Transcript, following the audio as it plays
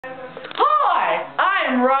Hi,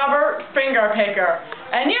 I'm Robert Fingerpicker,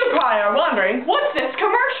 and you probably are wondering, what's this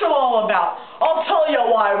commercial all about? I'll tell you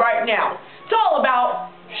why right now. It's all about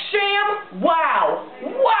sham wow.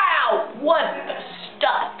 Wow, what the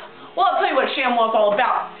stuff. Well, I'll tell you what sham wow's all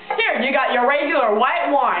about. Here, you got your regular white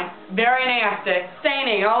wine, very nasty,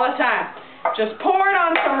 staining all the time. Just pour it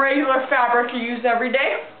on some regular fabric you use every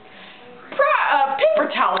day. Paper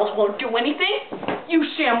towels won't do anything. Use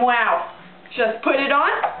sham wow. Just put it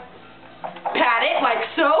on, pat it like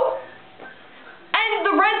so, and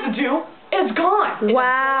the residue is gone.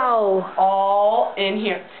 Wow. All in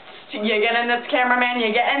here. You getting this, cameraman?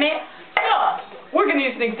 You getting it? So, we're going to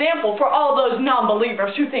use an example for all those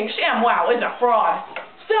non-believers who think sham wow is a fraud.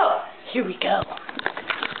 So, here we go.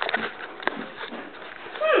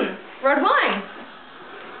 Red wine.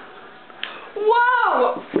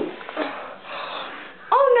 Whoa!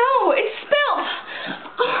 Oh no, it's spilled.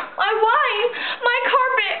 My wine, my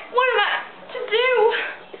carpet. What am I to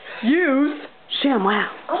do? Use sham wow.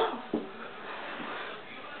 Oh.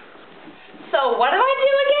 So what do I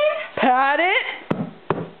do again? Pat it,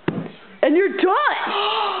 and you're done.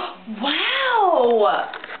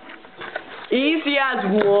 Wow. Easy as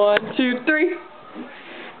 1, 2, 3.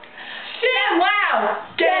 Sham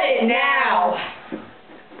wow. Get it now.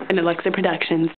 And Alexa Productions.